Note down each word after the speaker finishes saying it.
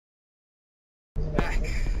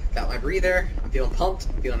Got my breather. I'm feeling pumped.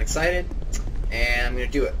 I'm feeling excited. And I'm going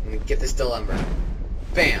to do it. I'm going to get this dull ember.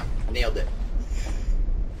 Bam! Nailed it.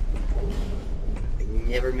 I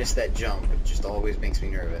never miss that jump. It just always makes me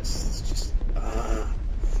nervous. It's just...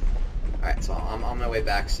 Alright, so I'm on my way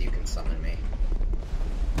back so you can summon me.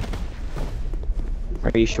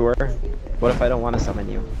 Are you sure? What if I don't want to summon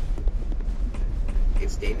you?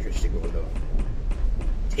 It's dangerous to go alone.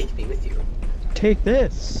 Take me with you. Take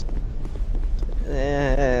this! What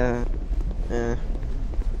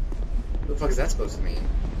the fuck is that supposed to mean?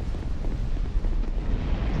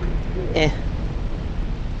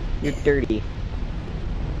 You're dirty.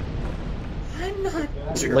 I'm not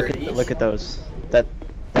dirty. Look at those. That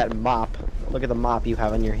mop. Look at the mop you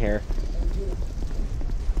have on your hair.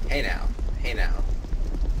 Hey now. Hey now.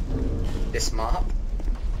 This mop,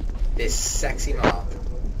 this sexy mop,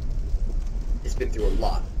 has been through a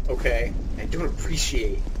lot, okay? I don't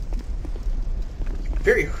appreciate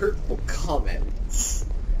very hurtful comments.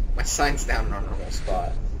 My sign's down in our normal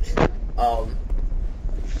spot.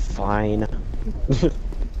 Fine. You know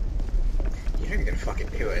you're gonna fucking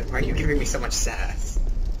do it. Why are you giving me so much sass?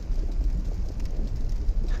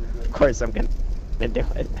 Of course I'm gonna do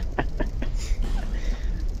it.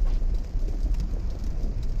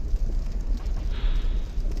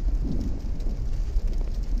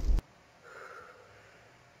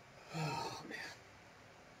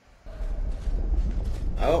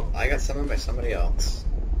 Oh, I got summoned by somebody else.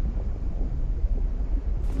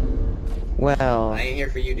 Well, I ain't here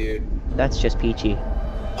for you, dude. that's just peachy.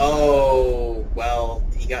 Oh, well,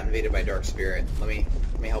 he got invaded by Dark Spirit. Let me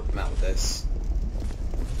help him out with this.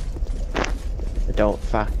 Don't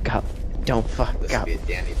fuck up. Don't fuck This up. would be a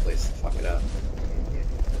dandy place to fuck it up.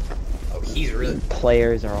 Oh, he's really...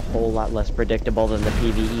 Players are a whole lot less predictable than the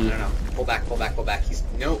PvE. No. Pull back, pull back, pull back. He's...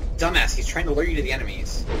 No, dumbass, he's trying to lure you to the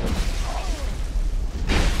enemies.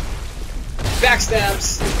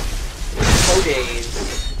 Backstabs! For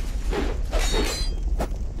days.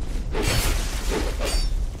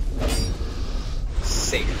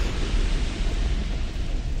 Safe.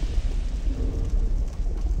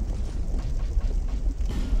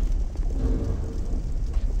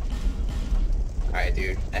 Alright,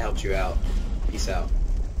 dude. I helped you out. Peace out.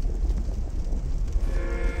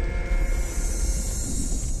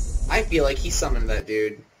 I feel like he summoned that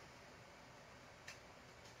dude.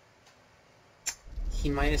 He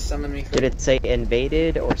might have summoned me for... Did it say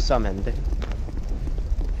invaded or summoned? I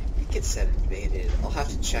think it said invaded. I'll have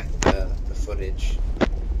to check the footage.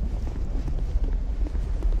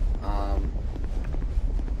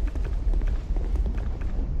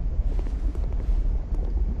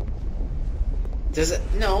 Does it?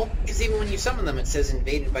 No, because even when you summon them, it says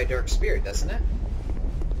invaded by Dark Spirit, doesn't it?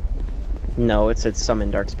 No, it said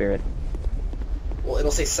summon Dark Spirit. Well,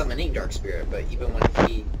 it'll say summoning Dark Spirit, but even when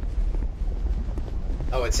he...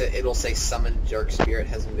 Oh, it'll say summon Dark Spirit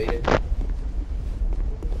has invaded?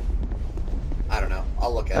 I don't know.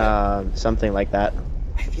 I'll look at it. Something like that.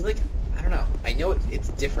 I feel like... I don't know. I know it's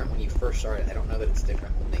different when you first start it. I don't know that it's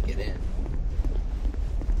different when they get in.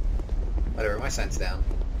 Whatever, my sign's down.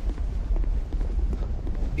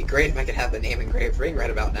 Be great if I could have the name engraved ring right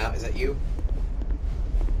about now. Is that you?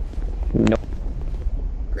 Nope.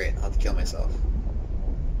 Great, I'll have to kill myself.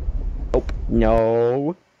 Nope.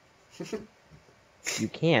 No. You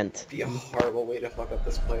can't. Be a horrible way to fuck up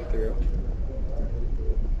this playthrough.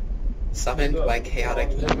 Summoned by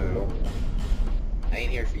Chaotic Emu. I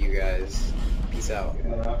ain't here for you guys. Peace out.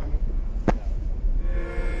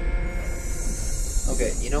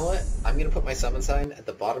 Okay, you know what? I'm gonna put my summon sign at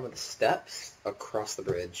the bottom of the steps across the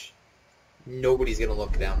bridge. Nobody's gonna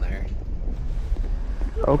look down there.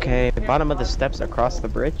 Okay, bottom of the steps across the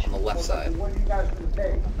bridge? On the left side.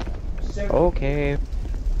 Okay. Hang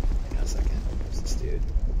on a second. Who's this dude?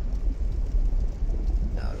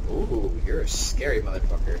 Ooh, you're a scary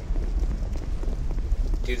motherfucker.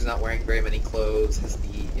 Dude's not wearing very many clothes, has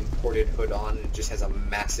the imported hood on, and just has a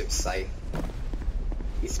massive scythe.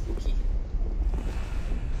 He's spooky.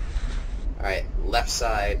 Alright, left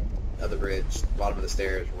side of the bridge, bottom of the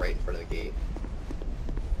stairs, right in front of the gate.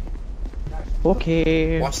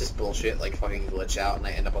 Okay. Watch this bullshit, like, fucking glitch out, and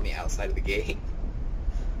I end up on the outside of the gate.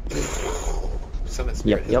 Summon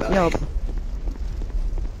Spirit has died. Yep.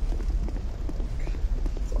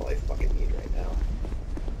 That's all I fucking need right now.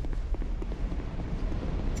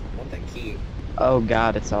 I want that key. Oh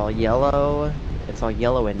god, it's all yellow. It's all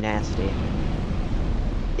yellow and nasty.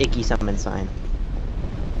 Icky summon sign.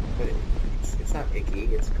 But it's not icky,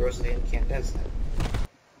 it's grossly incandescent.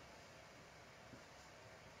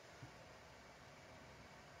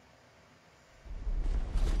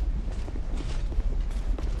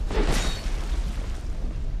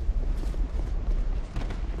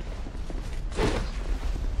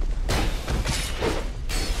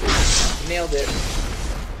 nailed it.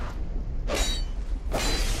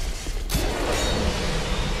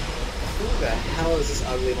 Who the hell is this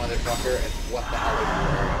ugly motherfucker, and what the hell are you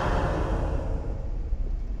wearing?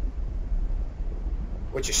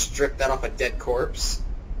 Would you strip that off a dead corpse?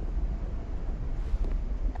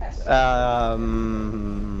 No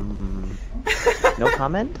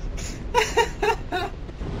comment?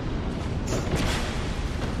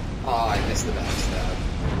 Oh, I missed the backstab.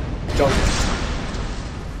 Don't.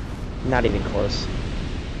 Not even close.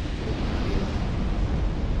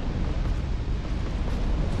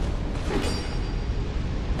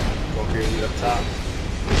 Go for your lead up top.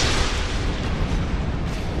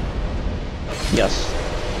 Yes.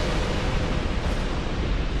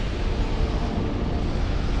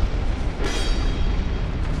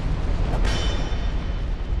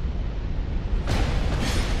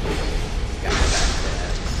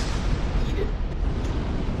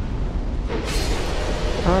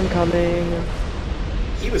 I'm coming.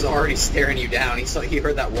 He was already staring you down. He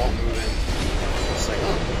heard that wall moving. Just like,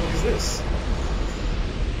 oh, what is this?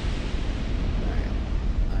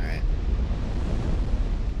 Alright.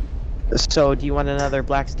 So, do you want another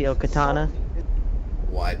black steel katana?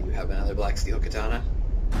 Why do you have another black steel katana?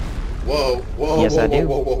 Whoa, whoa, Yes, whoa, I whoa, do.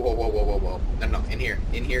 whoa, whoa, whoa, whoa, whoa, whoa, whoa. No, in here.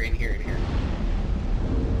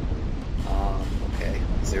 Okay.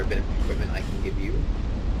 Is there a bit of equipment I can give you?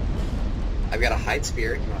 I've got a hide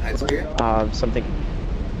spear. You want a hide spear? Something.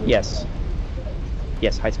 Yes.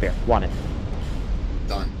 Yes, high spear. Want it.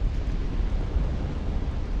 Done.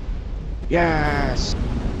 Yes!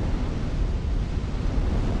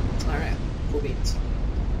 Alright. Cool beans.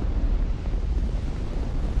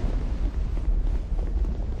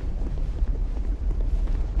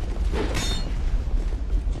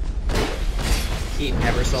 He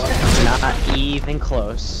never saw it coming. Not even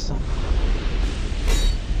close.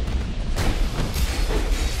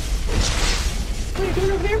 What are you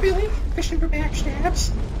doing over there, Billy? Fishing for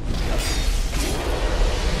backstabs?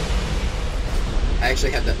 I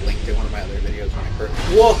actually have that linked to one of my other videos when I first...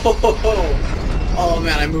 Whoa! Oh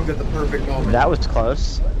man, I moved at the perfect moment. That was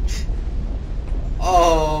close.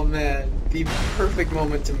 Oh man, the perfect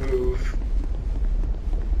moment to move.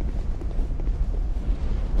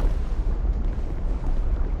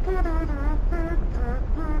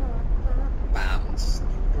 Bounce.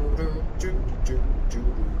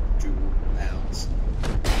 Bounce.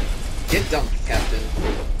 Get dumped, Captain.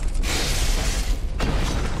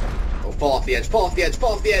 Oh, fall off the edge, fall off the edge,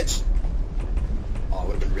 fall off the edge! Oh, it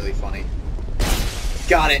would have been really funny.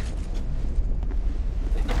 Got it!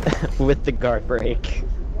 With the guard break.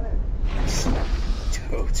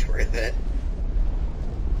 Totes worth it.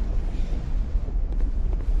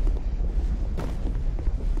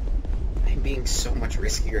 I'm being so much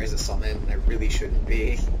riskier as a summon, I really shouldn't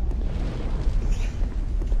be.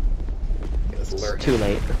 Let's lurk. Too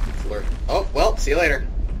late. Let's lurk. Oh, well, see you later.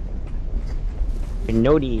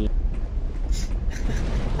 Nody.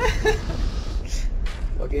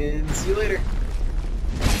 Fucking see you later.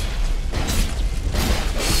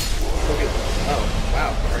 Oh,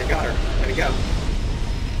 wow, already got her. Ready to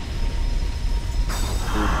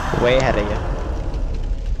go. Way ahead of you.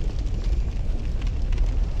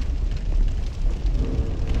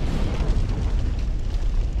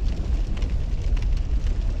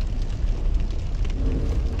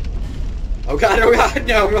 Oh god,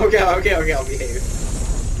 no, okay, I'll behave.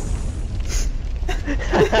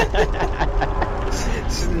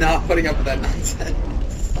 Just not putting up with that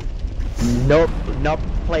nonsense. Nope, not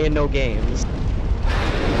playing no games.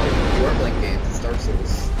 You are playing games, it's Dark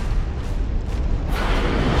Souls.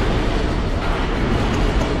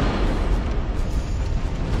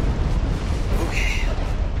 Okay,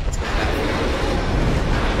 let's go back.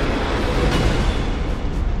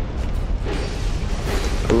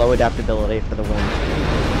 Low adaptability for the win.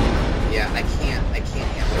 Yeah, I can't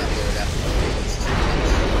handle that low adaptability.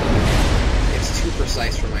 It's too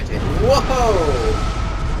precise for my taste. Whoa!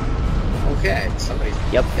 Okay, somebody's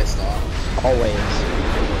pissed off. Always.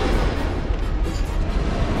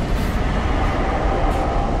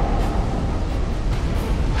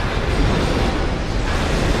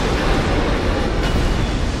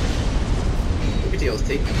 Tail's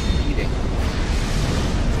taking a beating.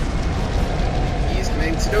 He's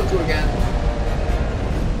committing Sudoku again.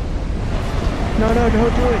 No, don't do it.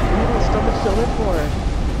 No, stop it, still in for it.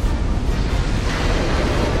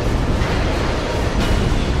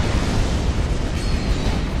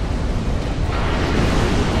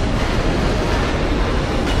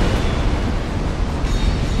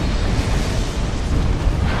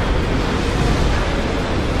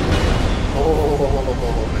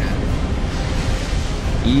 Oh man.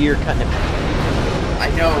 You're cutting it. I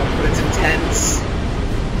know, but it's intense.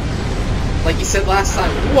 Like you said last time.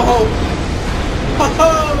 Whoa!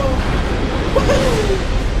 Whoa! Woohoo!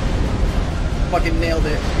 Fucking nailed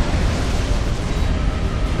it.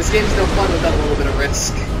 This game's no fun without a little bit of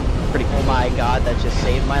risk. Oh my god, that just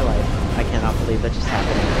saved my life. I cannot believe that just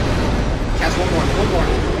happened. Catch one more.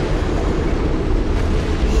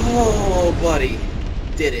 Oh, buddy.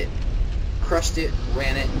 Did it. Crushed it,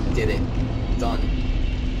 ran it, did it. Done.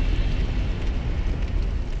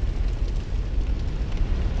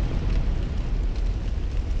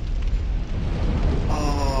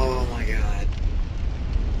 Oh my god.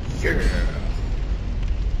 Yeah.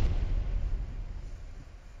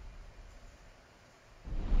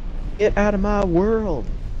 Get out of my world.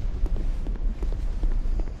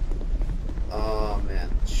 Oh man,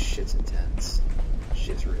 shit's intense.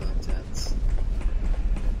 Shit's real intense.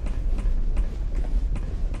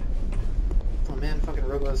 Oh man, fucking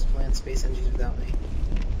Robo's playing Space Engineers without me.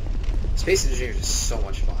 Space Engineers is so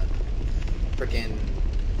much fun. Frickin'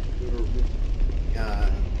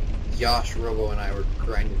 Yosh, Robo, and I were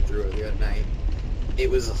grinding through it the other night. It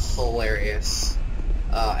was hilarious.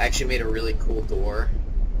 Actually made a really cool door.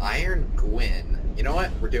 Iron Gwyn. You know what?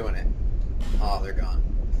 We're doing it. Oh, they're gone.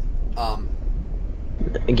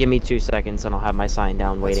 Give me 2 seconds and I'll have my sign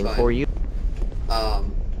down waiting for you.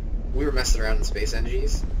 We were messing around in Space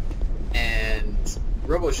Engies, and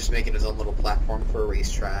Robo's just making his own little platform for a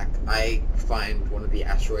racetrack. I find one of the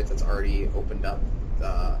asteroids that's already opened up,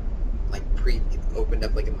 like pre-opened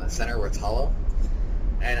up like in the center where it's hollow,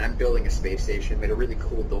 and I'm building a space station, made a really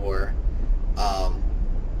cool door.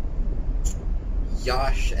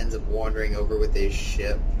 Yosh ends up wandering over with his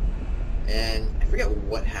ship, and I forget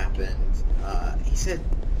what happened. He said,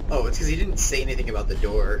 oh, it's because he didn't say anything about the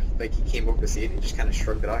door. Like, he came over to see it, and he just kind of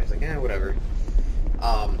shrugged it off. He's like, eh, whatever.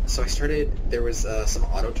 So I started, there was some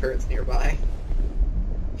auto turrets nearby,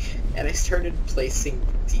 and I started placing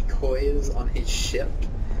decoys on his ship.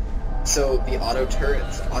 So the auto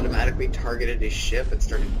turrets automatically targeted his ship and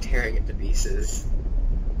started tearing it to pieces.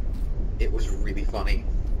 It was really funny.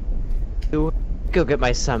 Go get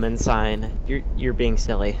my summon sign. You're being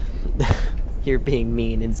silly. You're being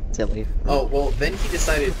mean and silly. Oh, well, then he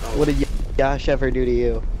decided... Oh, what did Yosh ever do to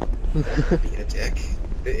you? being a dick.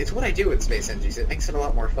 It's what I do in Space Engines. It makes it a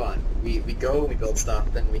lot more fun. We go, we build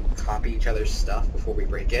stuff, then we copy each other's stuff before we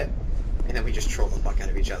break it, and then we just troll the fuck out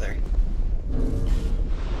of each other.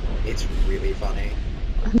 It's really funny.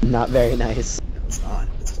 Not very nice. No, it's not.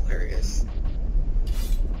 It's hilarious.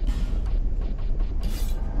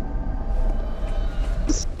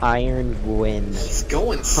 Iron Gwyn. He's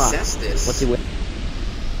going Cestus. What's he with?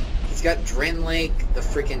 He's got Dren Lake, the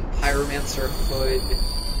freaking Pyromancer hood.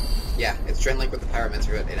 Yeah, it's Dren Lake with the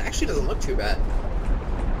Pyromancer hood. It actually doesn't look too bad.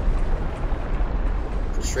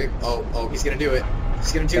 Straight. Oh, he's gonna do it.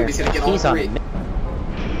 He's gonna do it. He's gonna get all three.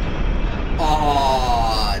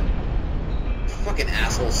 Aww. Fucking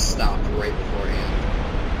asshole stopped right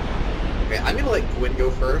beforehand. Okay, I'm gonna let Gwyn go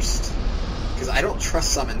first, because I don't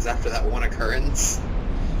trust summons after that one occurrence.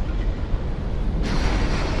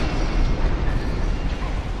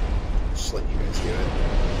 Just let you guys do it.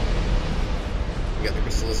 You got the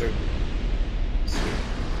Crystal Lizard. Sweet.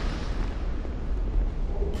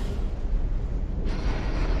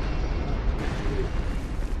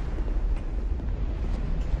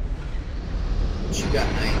 What you got,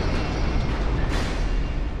 Knight?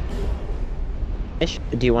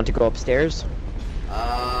 Do you want to go upstairs?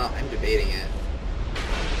 I'm debating it.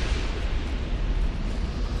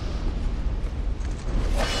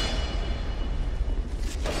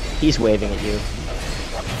 He's waving at you.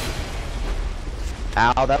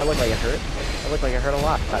 Ow, that looked like it hurt. That looked like it hurt a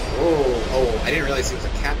lot. Oh, I didn't realize he was a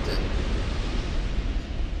captain.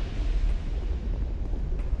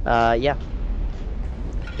 Yeah.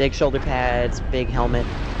 Big shoulder pads, big helmet.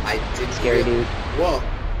 I didn't. Scary dude. Whoa.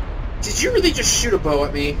 Did you really just shoot a bow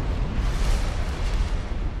at me?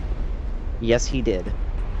 Yes, he did.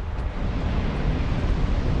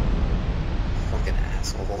 Fucking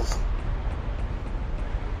asshole.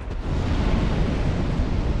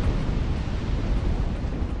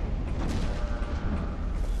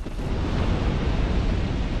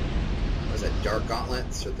 Was it dark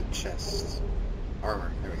gauntlets or the chest?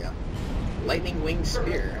 Armor, there we go. Lightning winged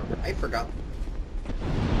spear. I forgot.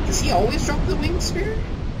 Does he always drop the winged spear?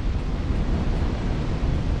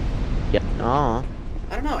 Yep. Aw.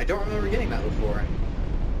 I don't know, I don't remember getting that before.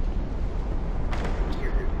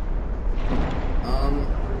 Weird.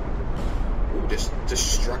 Ooh,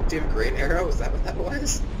 destructive great arrow, is that what that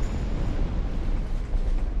was?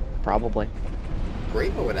 Probably.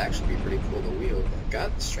 Great bow would actually be pretty cool to wield.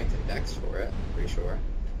 Got strength and dex for it, I'm pretty sure.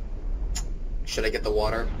 Should I get the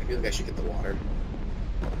water? I feel like I should get the water.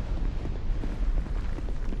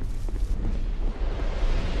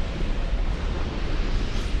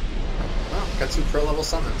 Well, got 2 pro level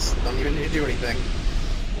summons. Don't even need to do anything.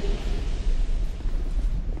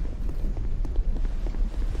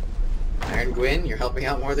 Iron Gwyn, you're helping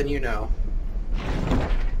out more than you know.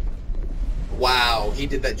 Wow, he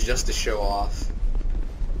did that just to show off.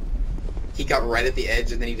 He got right at the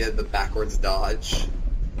edge and then he did the backwards dodge,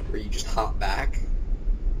 where you just hop back.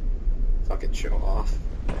 Fucking show off.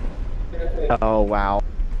 Oh, wow.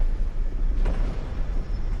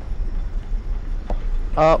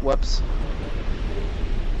 Oh, whoops.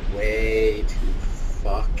 Way to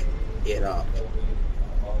fuck it up.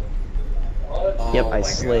 Oh, Yep, I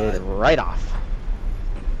slid God. right off.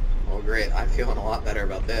 Oh great, I'm feeling a lot better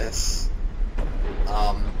about this.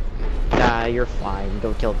 Nah, you're fine.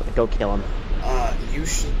 Go kill him. You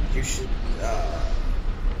should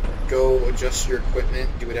go adjust your equipment,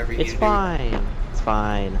 do whatever you need to do. It's fine. It's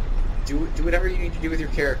fine. Do whatever you need to do with your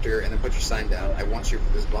character, and then put your sign down. I want you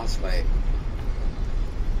for this boss fight.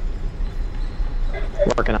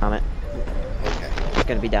 Working on it. Okay. It's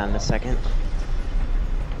gonna be done in a second.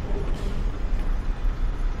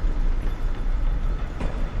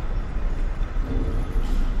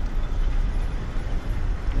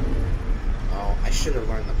 Oh, I should have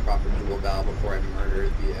learned the proper dual bow before I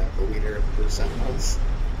murdered the leader of the Blue Sentinels.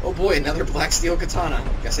 Oh boy, another black steel katana.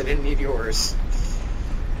 Guess I didn't need yours.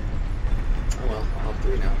 Oh well, I'll have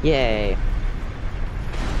 3 now. Yay.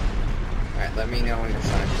 Alright, let me know when you're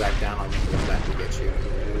signed back down. I'll go back to get you. I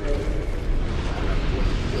don't know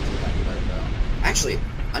if you'll back to let it go. Actually,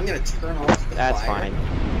 I'm gonna turn off the That's fire. fine.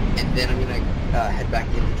 And then I'm gonna head back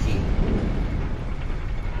and get the key.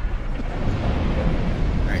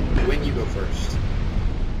 Alright, Gwyn, you go first.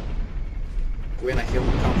 Gwyn, I feel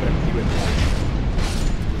more confident with you at point.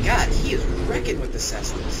 God, he is wrecking with the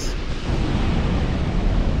Cestus.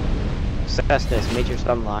 Cestus, major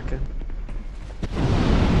stun lock. Yeah,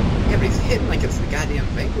 but he's hitting like it's the goddamn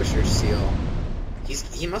Vanquisher seal.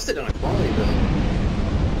 He must have done a quality build.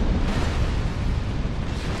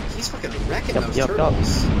 He's fucking wrecking those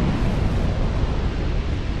turtles.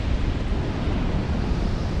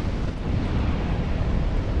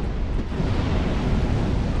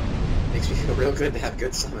 Makes me feel real good to have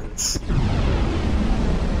good summons.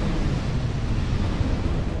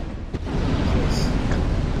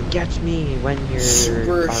 Catch me when you're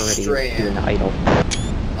Super already Strayan. doing idle.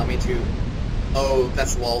 Allow me to... Oh,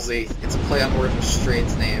 that's Lulzy. It's a play on word for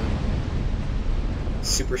Strain's name.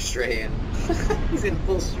 Super Strayan. He's in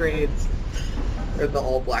full Strains. Or the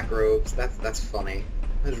all black robes. That's funny.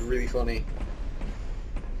 That's really funny.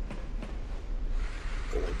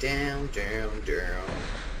 Going down, down, down.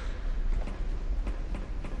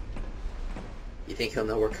 You think he'll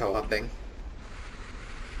know we're co-oping?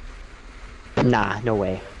 Nah, no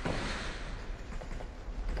way.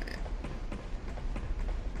 Alright.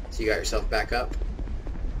 So you got yourself back up?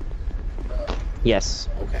 Yes.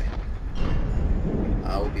 Okay.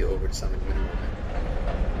 I'll be over to summon you in a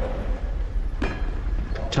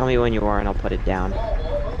moment. Tell me when you are and I'll put it down. Can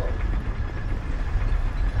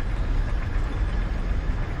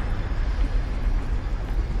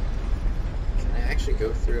I actually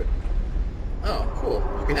go through it? Oh, cool.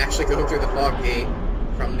 You can actually go through the fog gate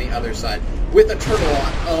from the other side with a turtle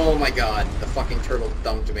on. Oh my god, the fucking turtle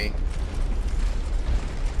dunked me.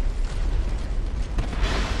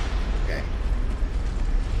 Okay.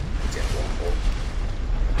 Let's get waffle.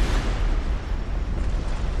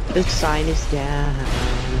 The sign is down.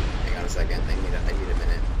 Hang on a second. I need a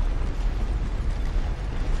minute.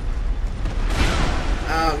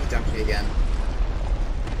 Oh, he dunked me again.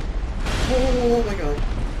 Oh my god.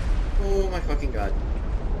 Oh my fucking god.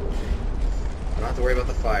 I don't have to worry about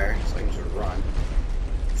the fire, so I can just run.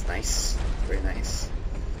 It's nice. Very nice.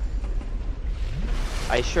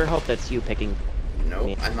 I sure hope that's you picking.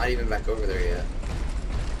 Nope, I'm not even back over there yet.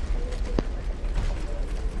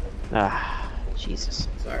 Ah, Jesus.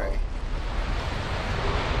 Sorry.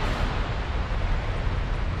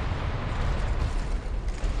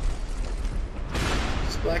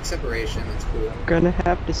 Just black separation, that's cool. Gonna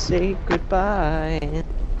have to say goodbye.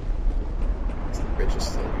 The bridge is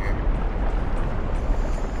still here.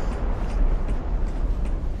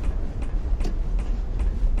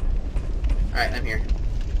 Alright, I'm here.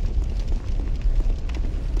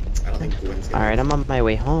 I don't think Gwyn's gonna... Alright, I'm on my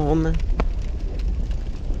way home.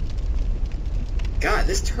 God,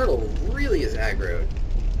 this turtle really is aggroed.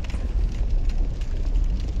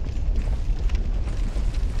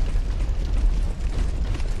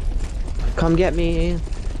 Come get me.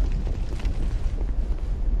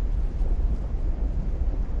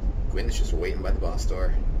 Gwyn's just waiting by the boss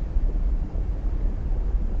door.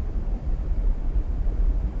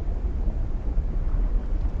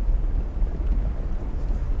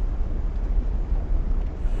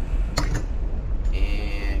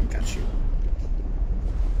 And got you.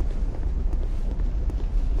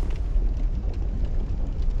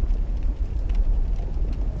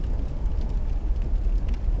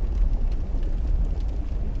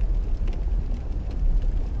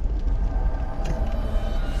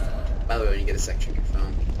 By the way, when you get a sec, check your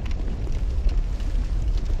phone.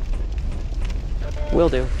 Will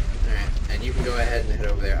do. Alright, and you can go ahead and head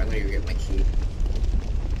over there. I'm gonna go get my key.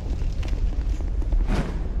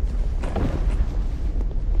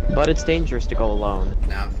 But it's dangerous to go alone.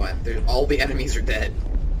 Nah, I'm fine. All the enemies are dead.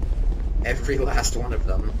 Every last one of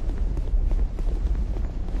them.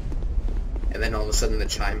 And then all of a sudden the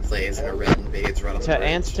chime plays and a red invades right on the To bridge.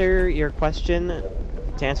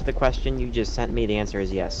 answer the question you just sent me, the answer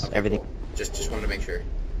is yes. Okay, Everything. cool. Just wanted to make sure.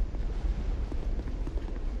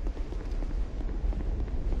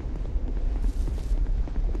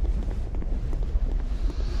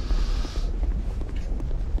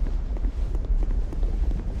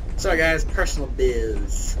 Sorry guys, personal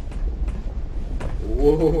biz.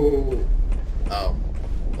 Whoa. Oh.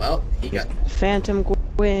 Well, he got... Phantom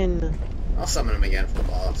Gwyn. I'll summon him again for the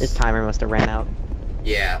boss. His timer must have ran out.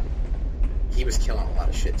 Yeah. He was killing a lot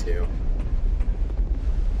of shit too.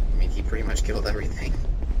 I mean, he pretty much killed everything.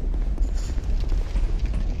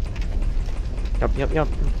 Yup.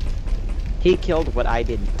 He killed what I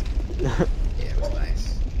didn't. Yeah, it was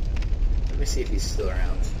nice. Let me see if he's still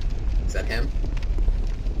around. Is that him?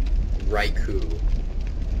 Raikou.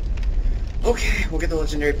 Okay, we'll get the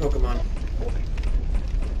legendary Pokemon.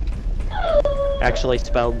 Actually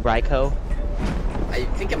spelled Raikou. I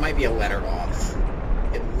think it might be a letter off.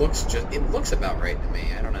 It looks about right to me.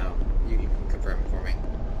 I don't know. You can confirm it for me.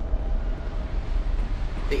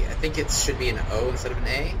 I think it should be an O instead of an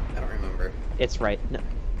A. I don't remember. It's right.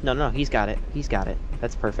 No, he's got it. He's got it.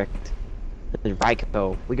 That's perfect.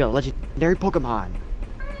 Raikou. We got a legendary Pokemon.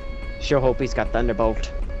 Sure hope he's got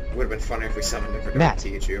Thunderbolt. Would have been funner if we summoned him for Matt.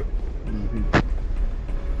 Pikachu. Mm-hmm.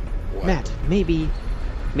 What? Matt, maybe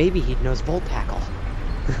he knows Volt Tackle.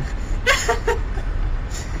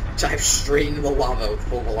 Dive straight into the lava with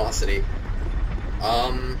full velocity.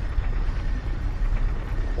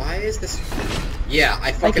 Why is this... Yeah,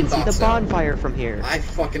 I fucking thought so. I can see the bonfire from here. I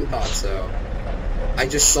fucking thought so. I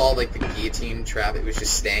just saw, like, the guillotine trap. It was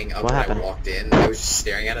just staying up What when happened? I walked in. I was just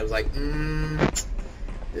staring at it. I was like,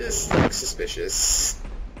 this looks suspicious.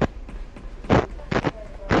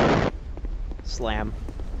 Slam.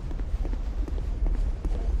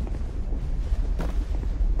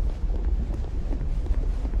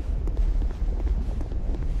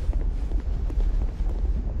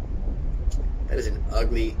 That is an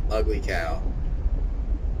ugly, ugly cow.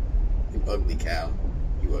 You ugly cow.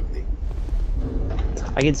 You ugly.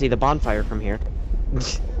 I can see the bonfire from here.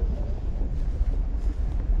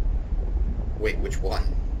 Wait, which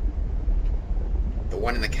one? The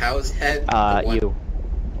one in the cow's head? The one... You.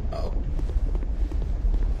 Oh.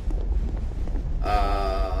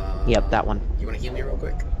 Yep, that one. You want to heal me real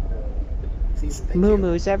quick? Please, thank you.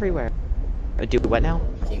 Moo-moos everywhere. Do what now?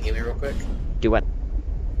 Can you heal me real quick? Do what?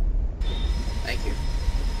 Thank you.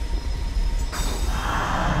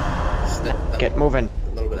 Get moving.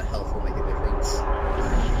 A little bit of health will make a difference.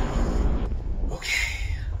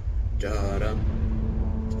 Okay. Da-dum.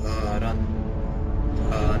 Da-dum.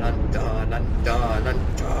 Da-dum. Da-dum. Da-dum.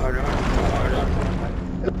 Da-dum. Da-dum.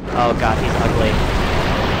 Oh god, he's ugly.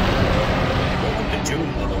 Welcome to Doom,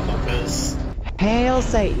 motherfuckers. Hail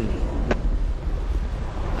Satan!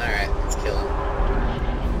 Alright, let's kill him.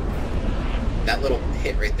 That little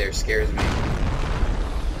pit right there scares me.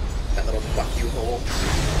 That little fuck you hole.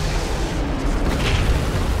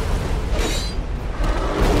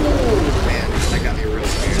 Oh man, that got me real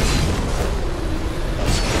scared.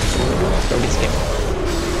 Don't get scared.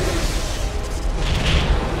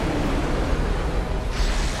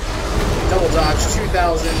 Double dodge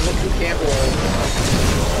 2000, look who can't roll.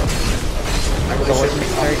 I really shouldn't be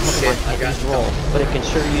talking shit. I got roll, but it can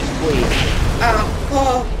sure use bleed. Ah!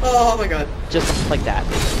 Oh my god. Just like that.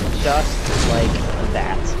 Just like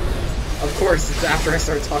that. Of course, it's after I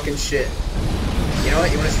start talking shit. You know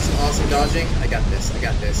what? You want to see some awesome dodging? I got this. I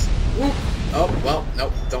got this. Whoop! Oh, well,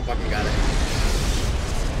 nope. Don't fucking got it.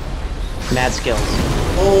 Mad skills.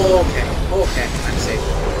 Okay. Okay. I'm safe.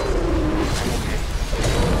 I'm okay.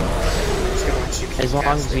 I'm just gonna let you keep As long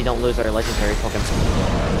as casting. we don't lose our legendary Pokemon.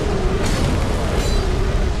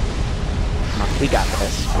 Come on, we got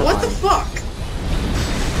this. Come What on. the fuck?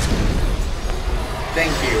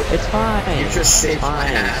 Thank you. It's fine. You just saved It's my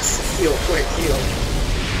fine. ass. Heal, quick, heal.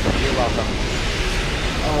 You're welcome.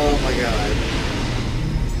 Oh my god.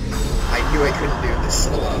 I knew I couldn't do this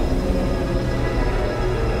solo.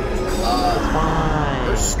 It's fine.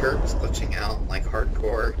 Her skirt's glitching out like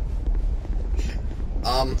hardcore.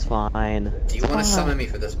 It's fine. Do you want to summon me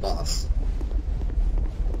for this boss?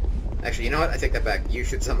 Actually, you know what? I take that back. You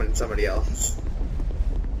should summon somebody else.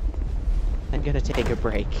 I'm gonna take a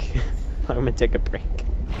break. I'm gonna take a break.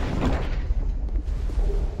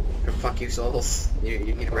 Fuck you, souls. You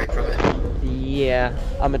need a break from it. Yeah,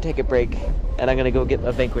 I'm gonna take a break, and I'm gonna go get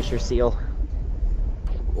a Vanquisher seal.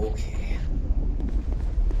 Okay.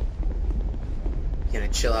 You gonna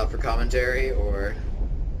chill out for commentary, or...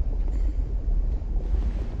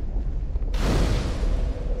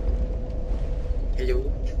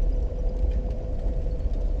 Hello?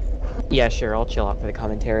 Yeah, sure, I'll chill out for the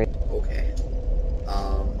commentary. Okay.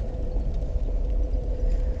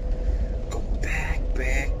 Go back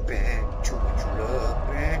to what you love.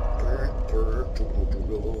 Back to what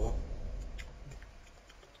you love.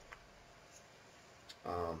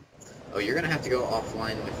 Oh, you're gonna have to go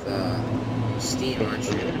offline with, Steam, aren't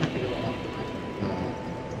you?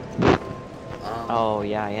 Oh,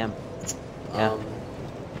 yeah, I am. Yeah.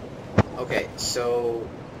 Okay, so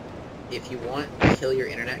if you want to kill your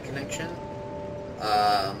internet connection,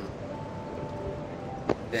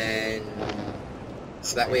 then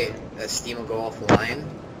so that way Steam will go offline,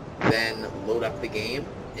 then load up the game,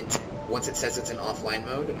 and once it says it's in offline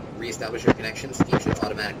mode, reestablish your connection. Steam should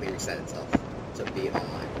automatically reset itself to be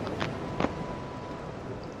online.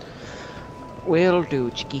 Will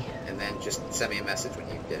do, Chicky. And then just send me a message when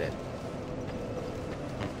you did it.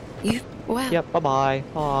 Well. Yep, bye-bye.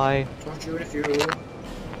 Bye. Talk to you in a few.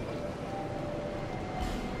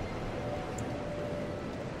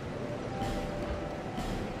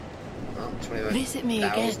 Well, Visit me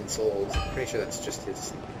again. 25,000 souls. I'm pretty sure that's just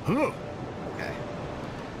his. Huh. Okay.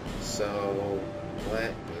 So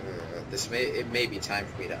what? It may be time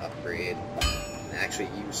for me to upgrade and actually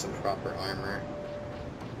use some proper armor.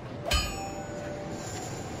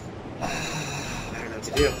 I don't know what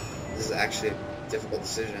to do. This is actually a difficult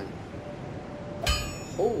decision.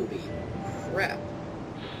 Holy crap.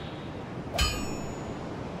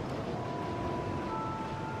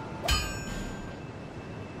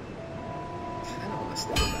 Kinda wanna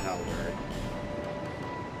stick with the halberd.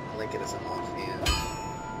 I like it as an offhand.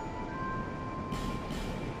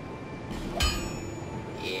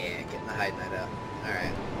 Yeah, getting the hide knight up.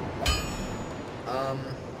 Alright.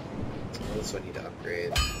 What else do I need to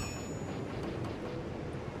upgrade?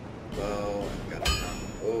 Bow, I've got enough.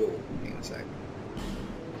 Oh, hang on a sec.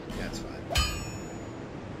 Yeah, it's fine.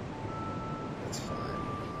 That's fine.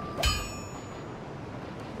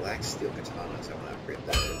 Black steel katanas, I want to upgrade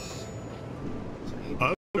those. So I need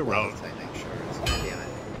Around. tightening shards. God damn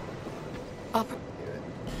it. Up. Do it.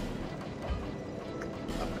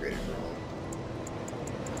 Upgrade it roll.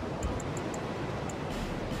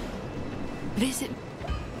 Visit.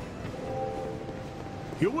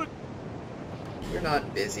 You would. You're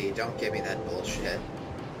not busy, don't give me that bullshit.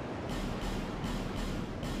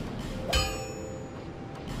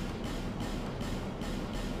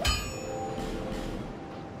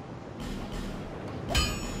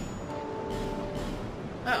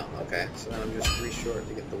 Oh, okay. So then I'm just 3 short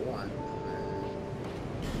to get the 1.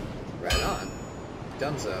 Right on.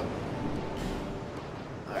 Dunzo.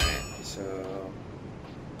 Alright, so...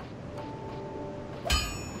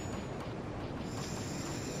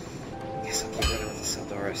 I guess I'll keep running with the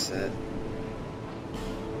Saldora set.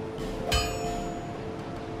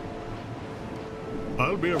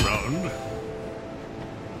 I'll be around.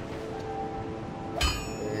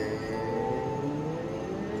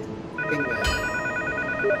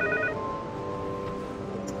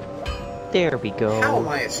 There we go. How am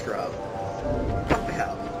I a scrub? What the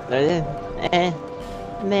hell?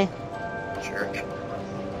 Meh. Jerk.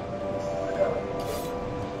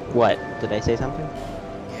 What? Did I say something?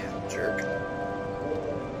 Yeah, jerk.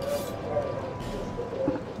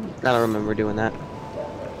 I don't remember doing that.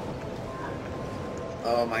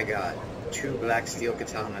 Oh my god. 2 black steel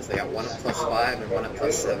katanas. They got 1 at +5 and 1 at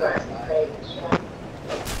 +7.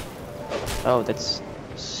 Oh, that's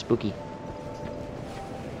spooky.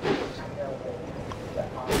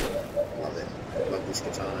 Love it. Love these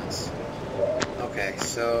katanas. Okay,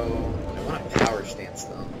 so I want a power stance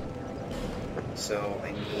though. So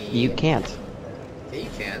I need... You can't. Yeah, you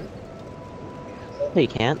can. No, you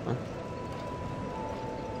can't.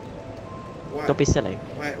 Why? Don't be silly.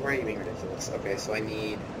 Why are you being ridiculous? Okay, so I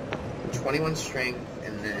need 21 strength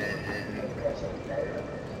and then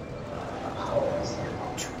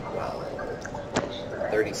 12.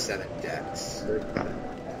 37 dex.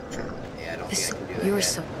 Yeah, I don't This, think I can do that you're yet.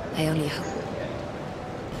 so. I only hope.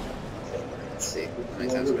 Let's see. How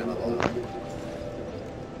many times have I level up?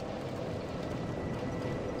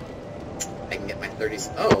 I can get my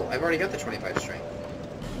 30s. Oh, I've already got the 25 strength.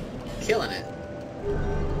 Killing it.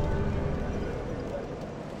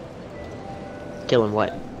 Killing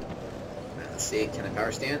what? Let's see. Can I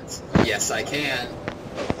power stance? Yes, I can.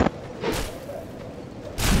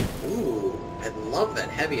 Ooh, I love that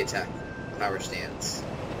heavy attack power stance.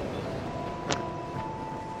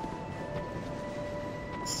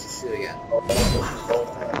 Let's just do it again.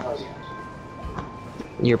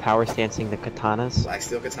 You're power stancing the katanas? Black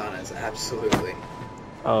steel katanas, absolutely.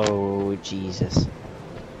 Oh, Jesus.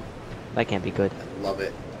 That can't be good. I love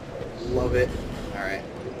it. Love it. Alright.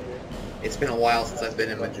 It's been a while since I've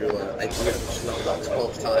been in Majula. I just leveled up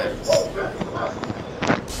 12 times.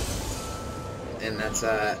 And that's,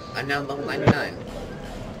 I'm now level 99.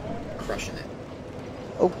 Crushing it.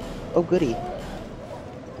 Oh, goody.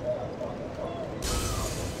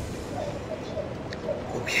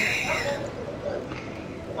 Okay.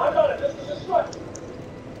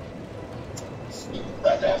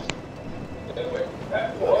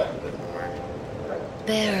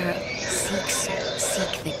 Bearer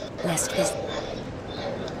seek the lest his. I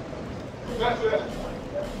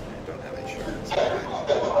don't have insurance.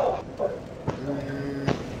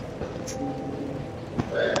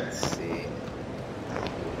 Let's see.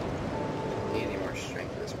 Need any more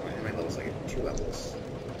strength at this point? My level's like at 2 levels.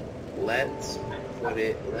 Let's put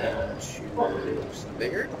it into some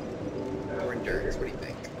vigor or endurance. What do you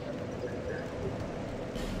think?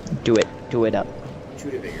 Do it. Do it up.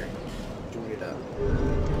 2 to vigor. Doing it up.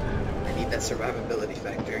 I need that survivability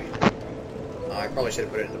factor. Oh, I probably should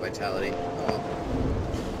have put it into vitality. Oh.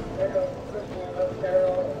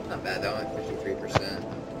 Not bad though, at 53%.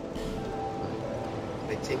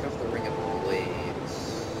 They take off the ring of blades.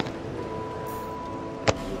 A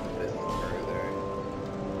bit further.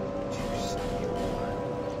 271.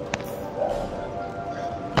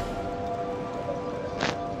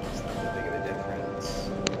 It's not that big of a difference.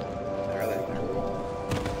 I really like my roll.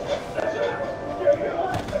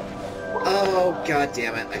 Oh, god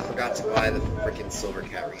damn it. I forgot to buy the frickin' silver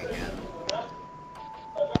cat ring again.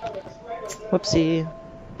 Whoopsie.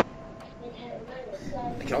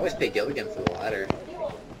 I can always pay Gilligan for the ladder.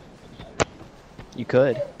 You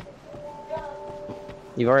could.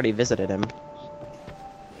 You've already visited him.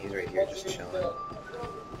 He's right here just chilling.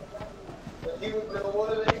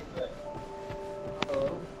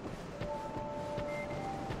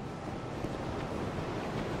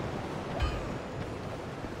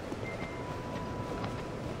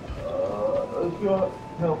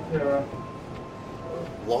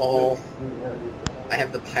 Lol. I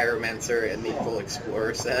have the Pyromancer and the full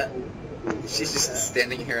Explorer set. She's just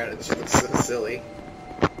standing here and she looks so silly.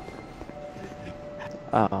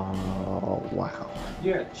 Oh, wow. Do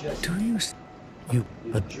you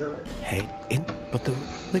head in? But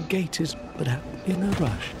the gate is but in a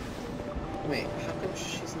rush. Wait, how come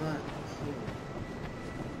she's not here?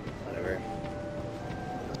 Whatever.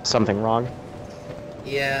 Something wrong?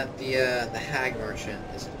 Yeah, the hag merchant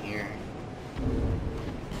isn't here.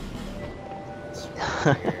 It's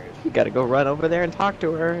weird. You gotta go run over there and talk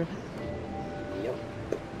to her. Yep.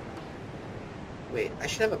 Wait, I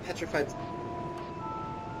should have a petrified...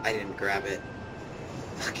 I didn't grab it.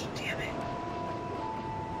 Fucking damn it.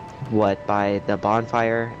 What, by the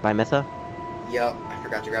bonfire by Mytha? Yup, I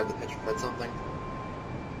forgot to grab the petrified something.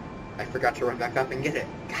 I forgot to run back up and get it.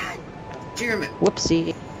 God damn it.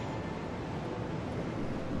 Whoopsie.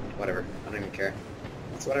 Whatever, I don't even care.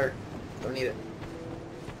 It's whatever. Don't need it.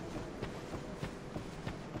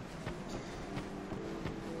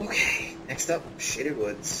 Okay, next up, Shaded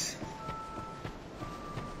Woods.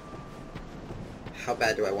 How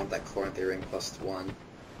bad do I want that Chloranthy ring +1?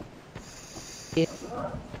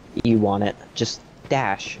 You want it. Just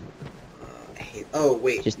dash. I hate... Oh,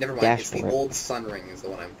 wait, Just never mind. dash It's the for it. old Sun Ring is the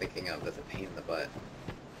one I'm thinking of. That's a pain in the butt.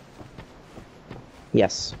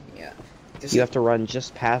 Yes. Yeah. Just... You have to run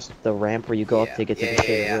just past the ramp where you go up to get to the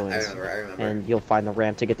Shaded I Ruins. remember. And you'll find the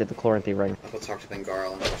ramp to get to the Chloranthy ring. I'll go talk to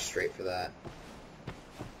Bengarl and go straight for that.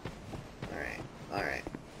 Alright.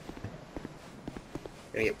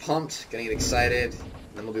 Gonna get pumped, gonna get excited, and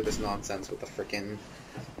then we'll do this nonsense with the frickin'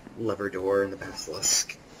 lever door and the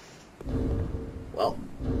basilisk. Well,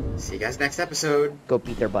 see you guys next episode. Go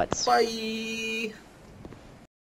beat their butts. Bye!